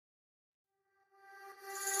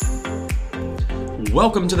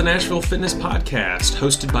Welcome to the Nashville Fitness Podcast,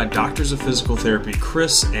 hosted by Doctors of Physical Therapy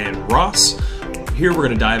Chris and Ross. Here we're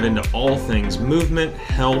going to dive into all things movement,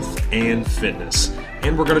 health, and fitness.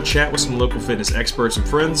 And we're going to chat with some local fitness experts and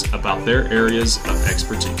friends about their areas of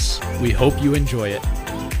expertise. We hope you enjoy it.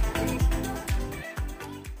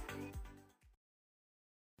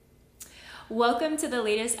 Welcome to the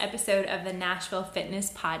latest episode of the Nashville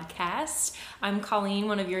Fitness Podcast. I'm Colleen,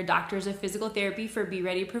 one of your doctors of physical therapy for Be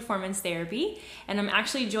Ready Performance Therapy, and I'm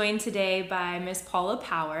actually joined today by Miss Paula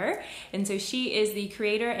Power. And so she is the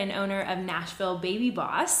creator and owner of Nashville Baby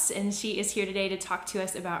Boss, and she is here today to talk to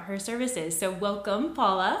us about her services. So welcome,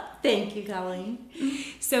 Paula. Thank you, Colleen.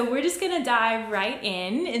 So we're just going to dive right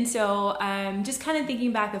in. And so just kind of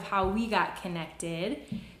thinking back of how we got connected.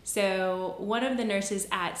 So one of the nurses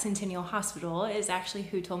at Centennial Hospital is actually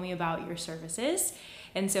who told me about your services.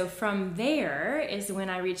 And so from there is when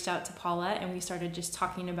I reached out to Paula and we started just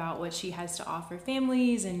talking about what she has to offer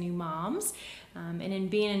families and new moms. And in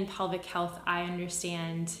being in pelvic health, I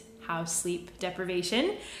understand how sleep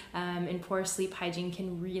deprivation and poor sleep hygiene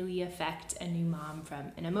can really affect a new mom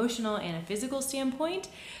from an emotional and a physical standpoint.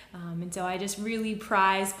 And so I just really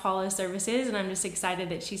prize Paula's services, and I'm just excited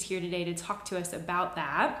that she's here today to talk to us about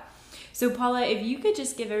that. So Paula, if you could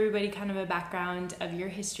just give everybody kind of a background of your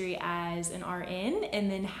history as an RN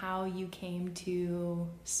and then how you came to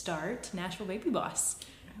start Nashville Baby Boss.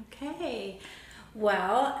 Okay.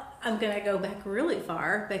 Well, I'm going to go back really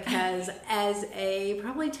far because as a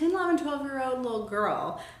probably 10, 11, 12-year-old little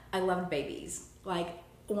girl, I loved babies. Like,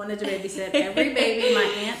 wanted to babysit every baby, my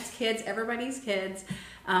aunt's kids, everybody's kids.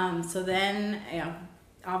 So then,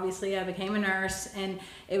 obviously I became a nurse, and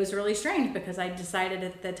it was really strange because I decided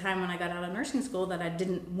at the time when I got out of nursing school that I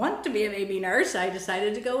didn't want to be a baby nurse. I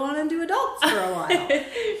decided to go on and do adults for a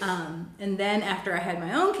while. And then after I had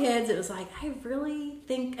my own kids, it was like, I really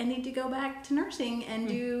think I need to go back to nursing and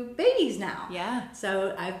do babies now. Yeah.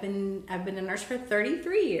 So I've been a nurse for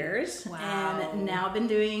 33 years. Wow. And now I've been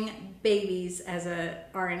doing babies as a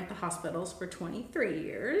RN at the hospitals for 23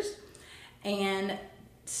 years. And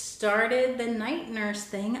started the night nurse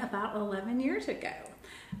thing about 11 years ago.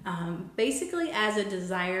 Basically as a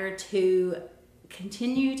desire to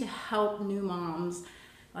continue to help new moms,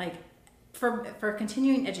 like for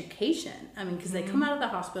continuing education. I mean, because they come out of the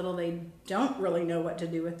hospital, they don't really know what to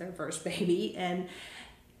do with their first baby, and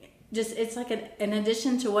just it's like an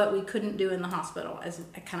addition to what we couldn't do in the hospital is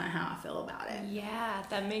kind of how I feel about it. Yeah,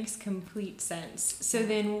 that makes complete sense. So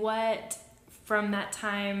then what, from that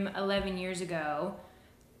time 11 years ago,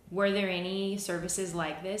 were there any services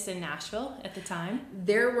like this in Nashville at the time?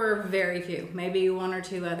 There were very few, maybe one or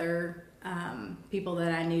two other people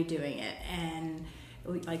that I knew doing it, and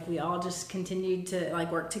we all just continued to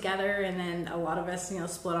work together, and then a lot of us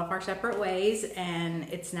split off our separate ways, and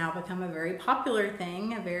it's now become a very popular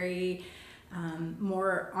thing, a very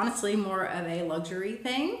more of a luxury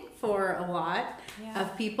thing for a lot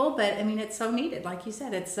of people, but I mean it's so needed. Like you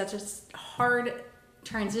said, it's such a hard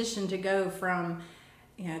transition to go from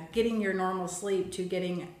getting your normal sleep to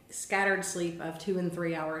getting scattered sleep of 2 and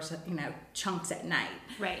 3 hours, chunks at night.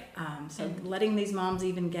 Right. So letting these moms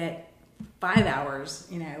even get 5 hours,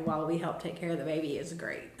 while we help take care of the baby is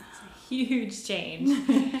great. It's a huge change.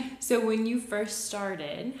 So when you first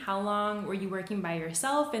started, how long were you working by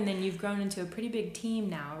yourself? And then you've grown into a pretty big team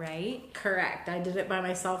now, right? Correct. I did it by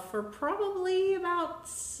myself for probably about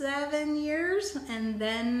 7 years, and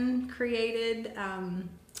then created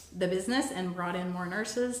the business and brought in more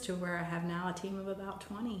nurses to where I have now a team of about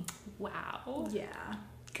 20. Wow. Yeah.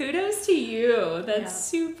 Kudos to you. That's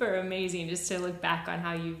super amazing just to look back on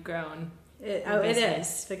how you've grown. It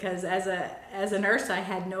is, because as a nurse, I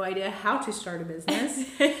had no idea how to start a business.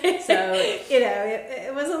 So,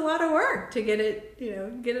 it was a lot of work to get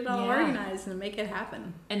it all organized and make it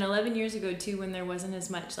happen. And 11 years ago, too, when there wasn't as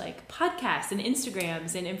much podcasts and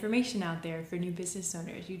Instagrams and information out there for new business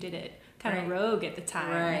owners, you did it kind of rogue at the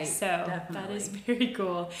time. Right. So definitely. that is very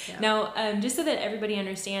cool. Yeah. Now, just so that everybody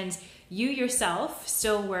understands, you yourself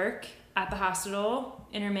still work at the hospital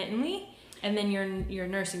intermittently, and then your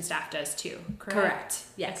nursing staff does too, correct?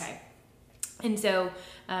 Yes. Okay. And so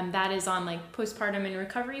that is on postpartum and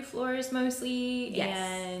recovery floors mostly? Yes.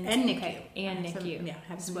 And NICU. Okay. And NICU.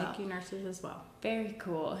 Have some NICU nurses as well. Very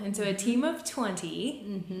cool. And so a team of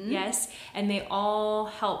 20, yes, and they all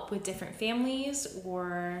help with different families,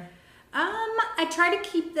 or? I try to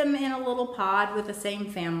keep them in a little pod with the same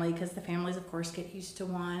family, because the families, of course, get used to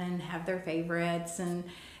one and have their favorites, and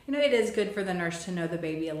it is good for the nurse to know the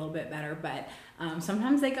baby a little bit better, but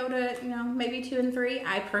sometimes they go to maybe 2 and 3.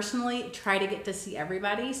 I personally try to get to see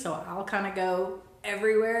everybody, so I'll kind of go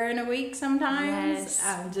everywhere in a week sometimes,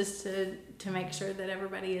 Yes. just to make sure that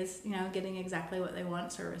everybody is, getting exactly what they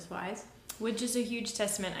want service-wise. Which is a huge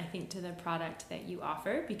testament, I think, to the product that you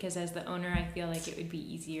offer, because as the owner, I feel like it would be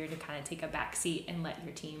easier to kind of take a back seat and let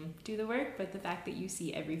your team do the work. But the fact that you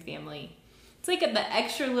see every family, it's like the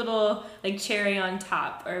extra little like cherry on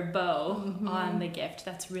top or bow on the gift.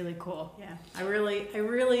 That's really cool. Yeah, I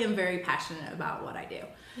really am very passionate about what I do.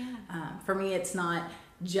 Yeah. For me, it's not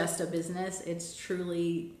just a business. It's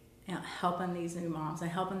truly helping these new moms and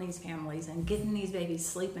helping these families and getting these babies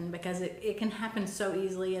sleeping, because it can happen so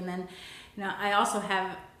easily. And then, I also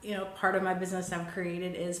have, part of my business I've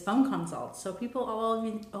created is phone consults. So people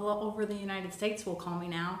all over the United States will call me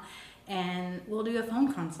now, and we'll do a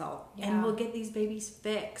phone consult, and we'll get these babies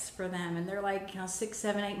fixed for them. And they're like, 6,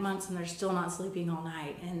 7, 8 months, and they're still not sleeping all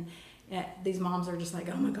night. And these moms are just like,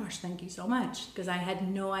 oh my gosh, thank you so much, because I had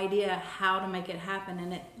no idea how to make it happen.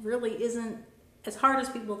 And it really isn't as hard as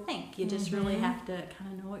people think. You just really have to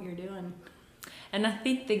kind of know what you're doing. And I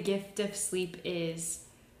think the gift of sleep is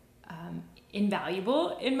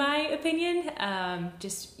invaluable, in my opinion.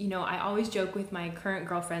 I always joke with my current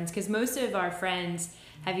girlfriends, because most of our friends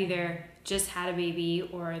have either just had a baby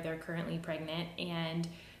or they're currently pregnant, and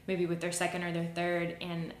maybe with their second or their third.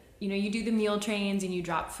 And, you do the meal trains and you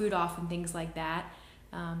drop food off and things like that.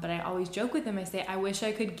 But I always joke with them. I say, I wish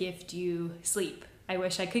I could gift you sleep. I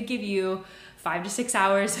wish I could give you 5 to 6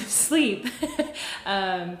 hours of sleep.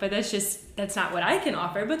 But that's not what I can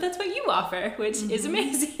offer, but that's what you offer, which is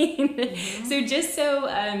amazing. So just so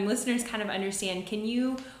listeners kind of understand, can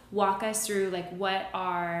you walk us through what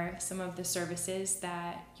are some of the services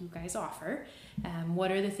that you guys offer?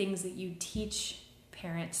 What are the things that you teach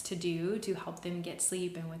parents to do to help them get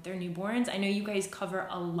sleep and with their newborns? I know you guys cover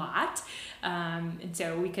a lot, and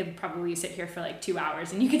so we could probably sit here for 2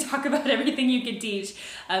 hours and you could talk about everything you could teach,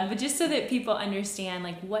 but just so that people understand,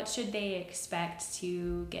 what should they expect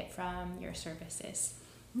to get from your services?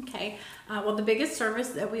 Okay. Well, the biggest service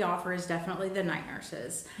that we offer is definitely the night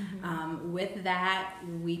nurses. With that,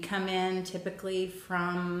 we come in typically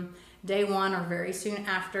from day one or very soon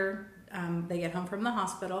after they get home from the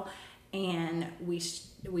hospital, and we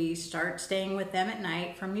start staying with them at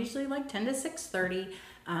night from usually 10 to 6:30,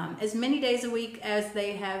 as many days a week as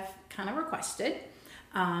they have kind of requested.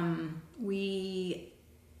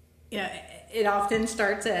 It often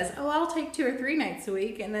starts as, I'll take 2 or 3 nights a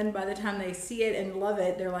week, and then by the time they see it and love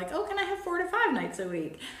it, they're like, can I have 4 to 5 nights a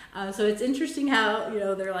week? So it's interesting how,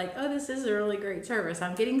 they're like, this is a really great service.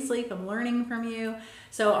 I'm getting sleep, I'm learning from you.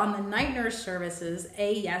 So on the night nurse services,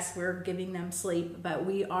 yes, we're giving them sleep, but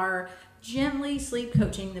we are gently sleep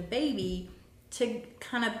coaching the baby to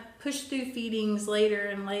kind of push through feedings later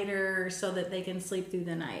and later so that they can sleep through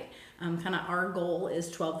the night. Kind of our goal is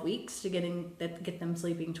 12 weeks to get them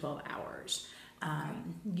sleeping 12 hours.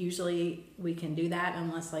 Usually we can do that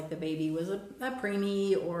unless the baby was a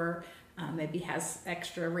preemie or maybe has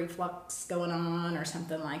extra reflux going on or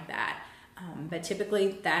something like that. But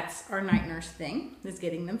typically that's our night nurse thing, is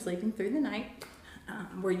getting them sleeping through the night.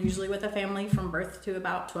 We're usually with a family from birth to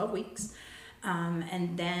about 12 weeks.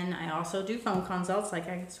 And then I also do phone consults, like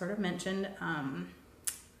I sort of mentioned.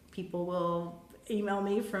 People will email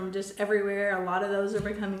me from just everywhere. A lot of those are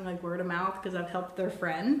becoming word of mouth because I've helped their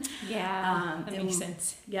friend. Yeah, that makes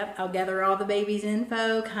sense. Yep, I'll gather all the baby's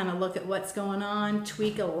info, kind of look at what's going on,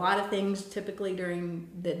 tweak a lot of things typically during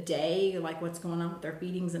the day, like what's going on with their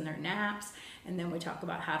feedings and their naps. And then we talk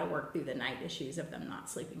about how to work through the night issues of them not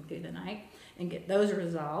sleeping through the night and get those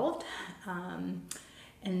resolved.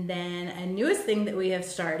 And then a newest thing that we have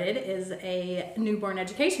started is a newborn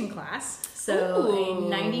education class. So a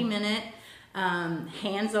 90-minute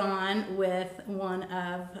hands-on with one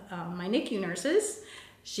of my NICU nurses.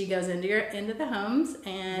 She goes into the homes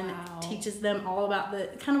and teaches them all about the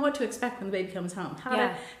kind of what to expect when the baby comes home, how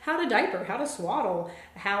to diaper, how to swaddle,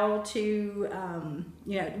 how to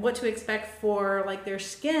what to expect for their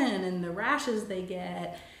skin and the rashes they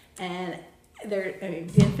get, and the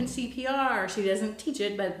infant CPR. She doesn't teach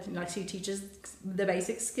it, but she teaches the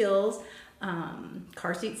basic skills.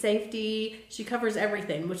 Car seat safety. She covers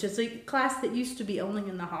everything, which is a class that used to be only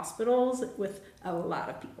in the hospitals with a lot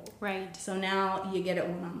of people. Right. So now you get it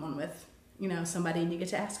one-on-one with, somebody, and you get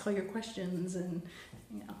to ask all your questions, and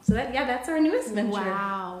so that's our newest venture.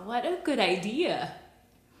 Wow, what a good idea.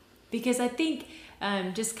 Because I think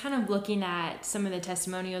just kind of looking at some of the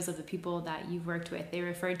testimonials of the people that you've worked with, they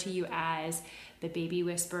referred to you as the baby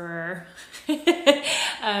whisperer.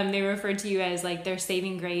 They referred to you as their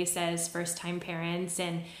saving grace as first-time parents,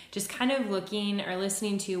 and just kind of looking or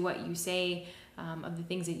listening to what you say of the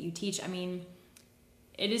things that you teach. I mean,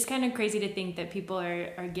 it is kind of crazy to think that people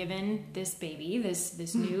are given this baby,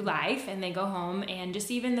 this new life, and they go home, and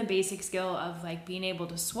just even the basic skill of like being able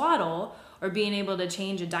to swaddle or being able to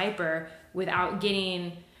change a diaper without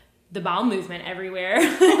getting the bowel movement everywhere.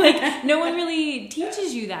 Like no one really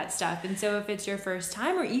teaches you that stuff. And so if it's your first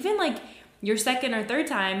time, or even like your second or third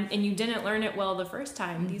time and you didn't learn it well the first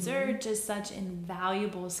time, these are just such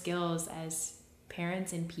invaluable skills as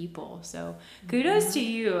parents and people. So kudos to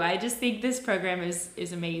you. I just think this program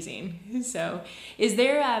is amazing. So is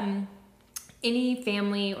there any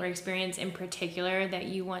family or experience in particular that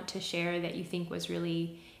you want to share that you think was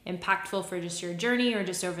really impactful for just your journey or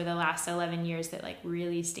just over the last 11 years that like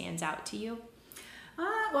really stands out to you?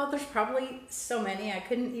 Well, there's probably so many. I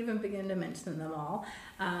couldn't even begin to mention them all.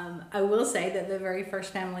 I will say that the very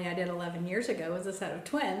first family I did 11 years ago was a set of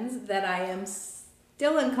twins that I am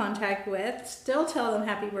still in contact with, still tell them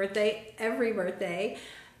happy birthday every birthday.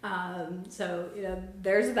 So,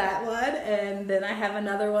 there's that one. And then I have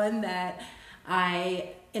another one that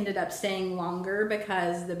I ended up staying longer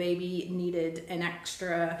because the baby needed an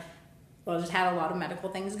extra, just had a lot of medical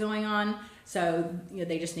things going on. So,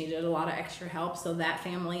 they just needed a lot of extra help. So that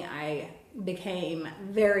family I became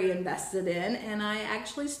very invested in, and I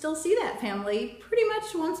actually still see that family pretty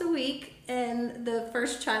much once a week. And the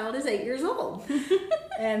first child is 8 years old.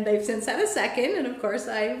 And they've since had a second. And of course,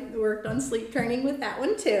 I worked on sleep training with that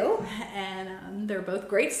one too. And they're both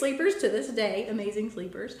great sleepers to this day, amazing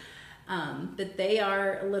sleepers. But they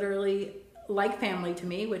are literally like family to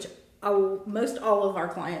me, which most all of our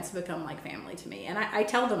clients become like family to me. And I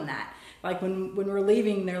tell them that. Like when we're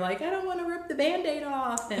leaving, they're like, I don't want to rip the Band-Aid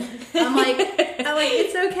off. And I'm like,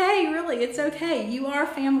 it's okay, really, it's okay. You are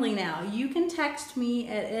family now. You can text me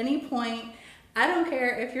at any point. I don't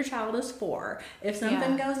care if your child is 4. If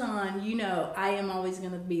something goes on, I am always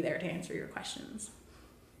going to be there to answer your questions.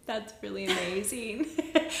 That's really amazing.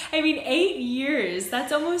 I mean, 8 years,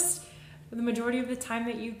 that's almost the majority of the time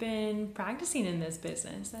that you've been practicing in this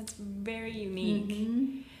business. That's very unique.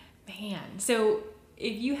 Mm-hmm. Man, so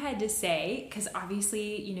if you had to say, because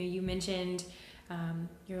obviously, you mentioned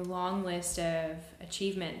your long list of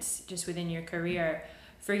achievements just within your career.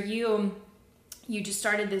 For you, you just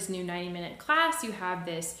started this new 90-minute class. You have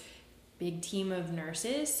this big team of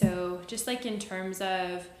nurses. So just like in terms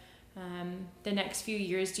of the next few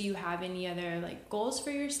years, do you have any other like goals for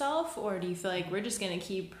yourself, or do you feel like we're just going to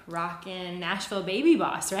keep rocking Nashville Baby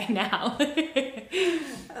Boss right now?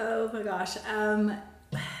 Oh my gosh.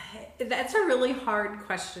 That's a really hard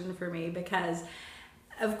question for me because,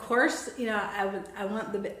 of course, I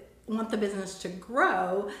want the business to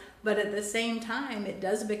grow, but at the same time, it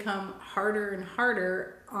does become harder and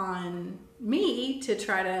harder on me to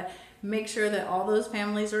try to make sure that all those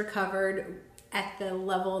families are covered at the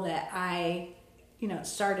level that I,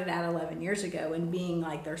 started at 11 years ago, and being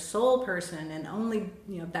like their sole person, and only,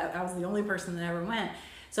 that I was the only person that ever went.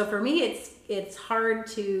 So for me, it's hard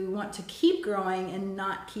to want to keep growing and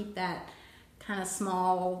not keep that kind of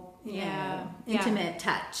small, intimate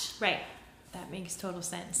touch. Right. That makes total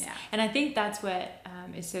sense. Yeah. And I think that's what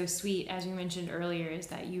is so sweet, as we mentioned earlier, is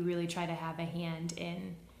that you really try to have a hand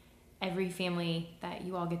in every family that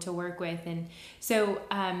you all get to work with. And so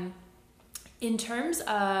in terms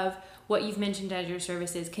of what you've mentioned as your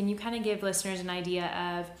services, can you kind of give listeners an idea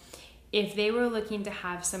of if they were looking to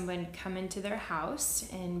have someone come into their house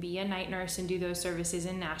and be a night nurse and do those services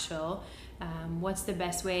in Nashville, what's the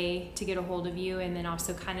best way to get a hold of you? And then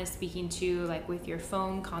also kind of speaking to like with your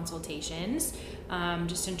phone consultations,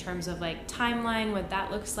 just in terms of like timeline, what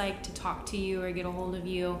that looks like to talk to you or get a hold of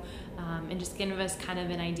you, and just give us kind of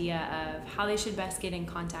an idea of how they should best get in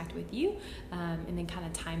contact with you, and then kind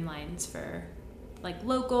of timelines for like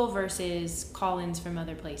local versus call-ins from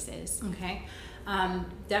other places. Okay.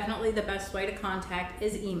 Definitely the best way to contact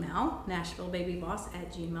is email,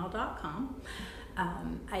 nashvillebabyboss@gmail.com.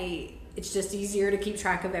 It's just easier to keep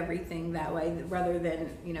track of everything that way rather than,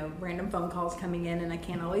 random phone calls coming in and I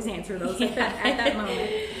can't always answer those at that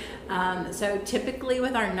moment. So typically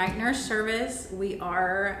with our night nurse service, we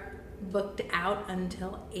are booked out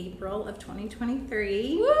until April of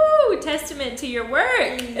 2023. Woo! Testament to your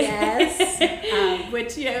work. Yes.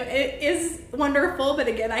 Which, it is wonderful, but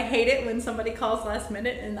again, I hate it when somebody calls last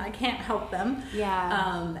minute and I can't help them.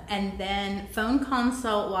 Yeah. And then phone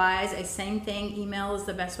consult wise, same thing. Email is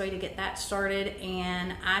the best way to get that started,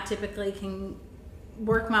 and I typically can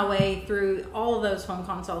work my way through all of those phone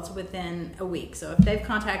consults within a week. So if they've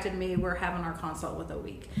contacted me, we're having our consult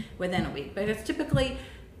within a week. But it's typically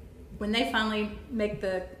when they finally make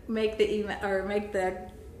the email or make the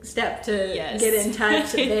step to Yes. get in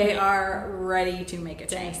touch, they are ready to make a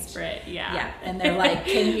change. Desperate, yeah. Yeah, and they're like,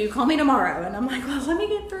 can you call me tomorrow? And I'm like, well, let me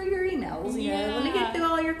get through your emails. You know, let me get through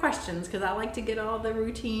all your questions, because I like to get all the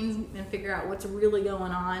routines and figure out what's really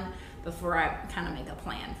going on before I kind of make a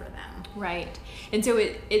plan for them. Right. And so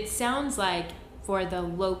it sounds like for the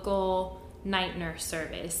local night nurse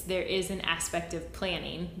service, there is an aspect of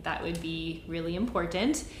planning that would be really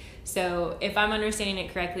important. So if I'm understanding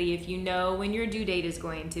it correctly, if you know when your due date is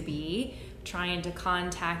going to be, trying to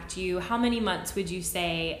contact you, how many months would you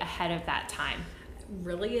say ahead of that time?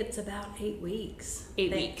 Really, it's about 8 weeks.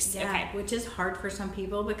 8 weeks, yeah, okay. Which is hard for some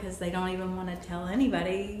people because they don't even want to tell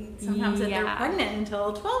anybody sometimes that they're pregnant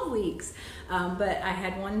until 12 weeks. But I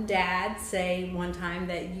had one dad say one time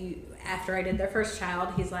that after I did their first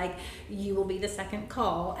child, he's like, you will be the second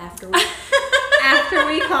call after we after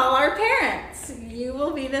we call our parents. You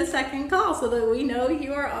will be the second call so that we know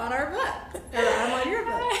you are on our book. Or I'm on your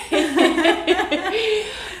book.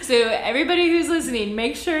 So everybody who's listening,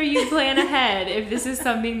 make sure you plan ahead if this is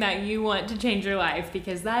something that you want to change your life,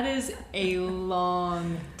 because that is a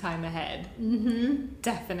long time ahead. Mm-hmm.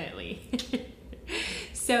 Definitely.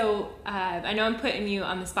 So I know I'm putting you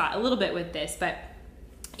on the spot a little bit with this, but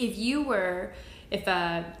if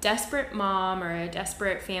a desperate mom or a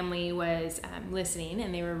desperate family was listening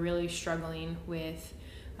and they were really struggling with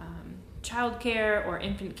childcare or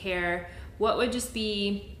infant care, what would just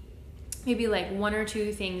be maybe like one or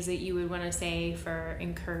two things that you would want to say for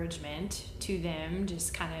encouragement to them,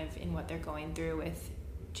 just kind of in what they're going through with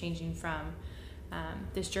changing from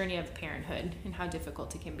this journey of parenthood and how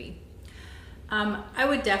difficult it can be? I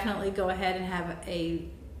would definitely go ahead and have a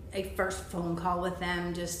first phone call with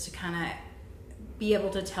them, just to kind of be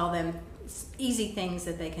able to tell them easy things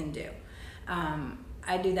that they can do.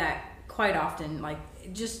 I do that quite often. Like,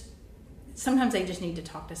 just sometimes they just need to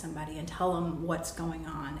talk to somebody and tell them what's going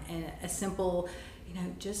on, and a simple,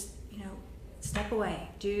 step away,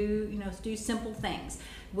 do simple things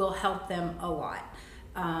will help them a lot.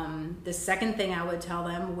 The second thing I would tell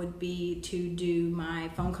them would be to do my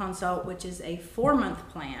phone consult, which is a 4-month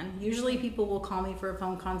plan. Usually people will call me for a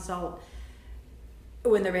phone consult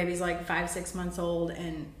when their baby's like 5-6 months old,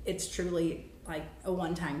 and it's truly like a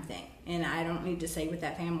one-time thing. And I don't need to stay with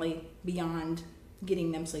that family beyond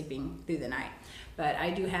getting them sleeping through the night. But I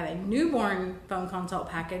do have a newborn phone consult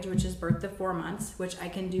package, which is birth to 4 months, which I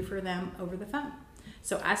can do for them over the phone.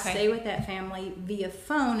 So I stay with that family via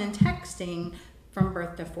phone and texting from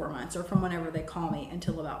birth to 4 months, or from whenever they call me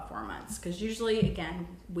until about 4 months. Because usually, again,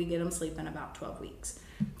 we get them sleeping about 12 weeks.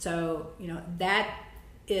 So, that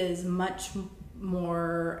is much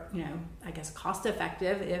more, I guess, cost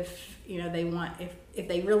effective if, they want, if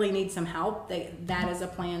they really need some help. That is a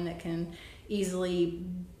plan that can easily,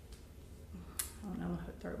 I don't know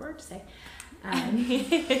the right word to say. I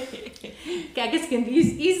guess can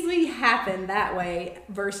easily happen that way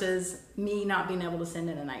versus me not being able to send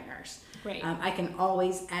in a night nurse. Right. I can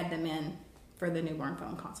always add them in for the newborn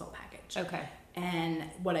phone consult package. Okay. And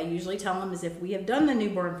what I usually tell them is, if we have done the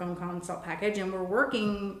newborn phone consult package and I'm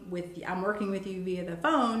working with you via the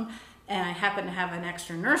phone, and I happen to have an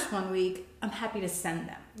extra nurse one week, I'm happy to send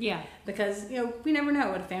them. Yeah. Because, we never know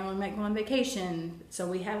what a family might go on vacation. So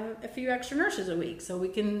we have a few extra nurses a week. So we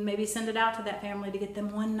can maybe send it out to that family to get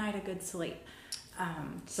them one night of good sleep.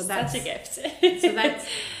 So that's such a gift. So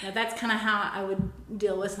that's kind of how I would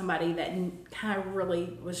deal with somebody that kind of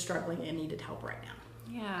really was struggling and needed help right now.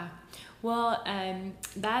 Yeah. Well,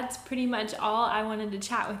 that's pretty much all I wanted to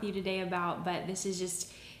chat with you today about, but this is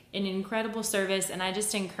just an incredible service, and I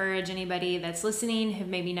just encourage anybody that's listening who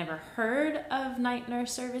maybe never heard of night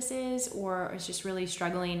nurse services or is just really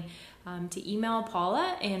struggling to email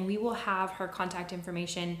Paula, and we will have her contact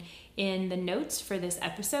information in the notes for this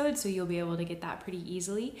episode, so you'll be able to get that pretty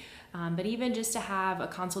easily. But even just to have a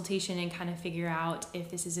consultation and kind of figure out if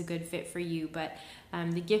this is a good fit for you. But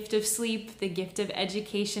the gift of sleep, the gift of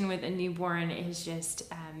education with a newborn is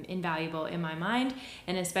just invaluable in my mind,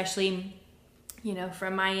 and especially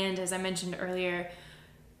from my end, as I mentioned earlier,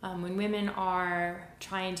 when women are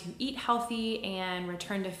trying to eat healthy and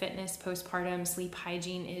return to fitness postpartum, sleep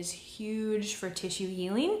hygiene is huge for tissue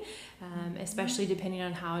healing, especially depending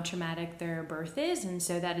on how traumatic their birth is. And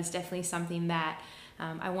so that is definitely something that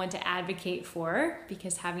I want to advocate for,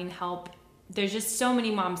 because having help, there's just so many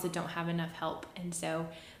moms that don't have enough help. And so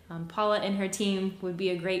Paula and her team would be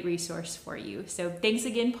a great resource for you. So thanks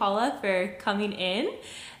again, Paula, for coming in.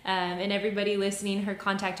 And everybody listening, her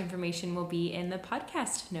contact information will be in the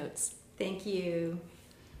podcast notes. Thank you.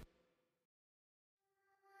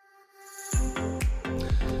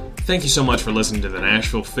 Thank you so much for listening to the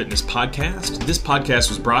Nashville Fitness Podcast. This podcast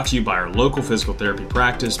was brought to you by our local physical therapy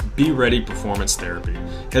practice, Be Ready Performance Therapy.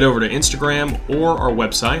 Head over to Instagram or our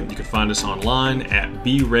website. You can find us online at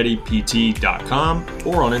BeReadyPT.com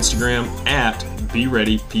or on Instagram at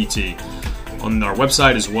BeReadyPT. On our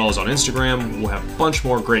website as well as on Instagram, we'll have a bunch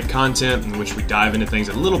more great content in which we dive into things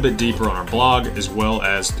a little bit deeper on our blog as well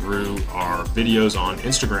as through our videos on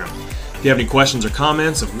Instagram. If you have any questions or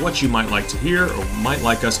comments of what you might like to hear or might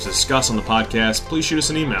like us to discuss on the podcast, please shoot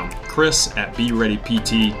us an email,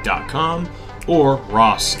 chris@BeReadyPT.com or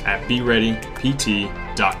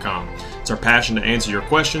ross@BeReadyPT.com. It's our passion to answer your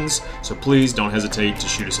questions, so please don't hesitate to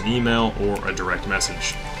shoot us an email or a direct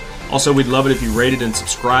message. Also, we'd love it if you rated and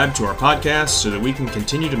subscribed to our podcast so that we can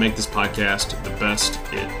continue to make this podcast the best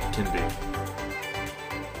it can be.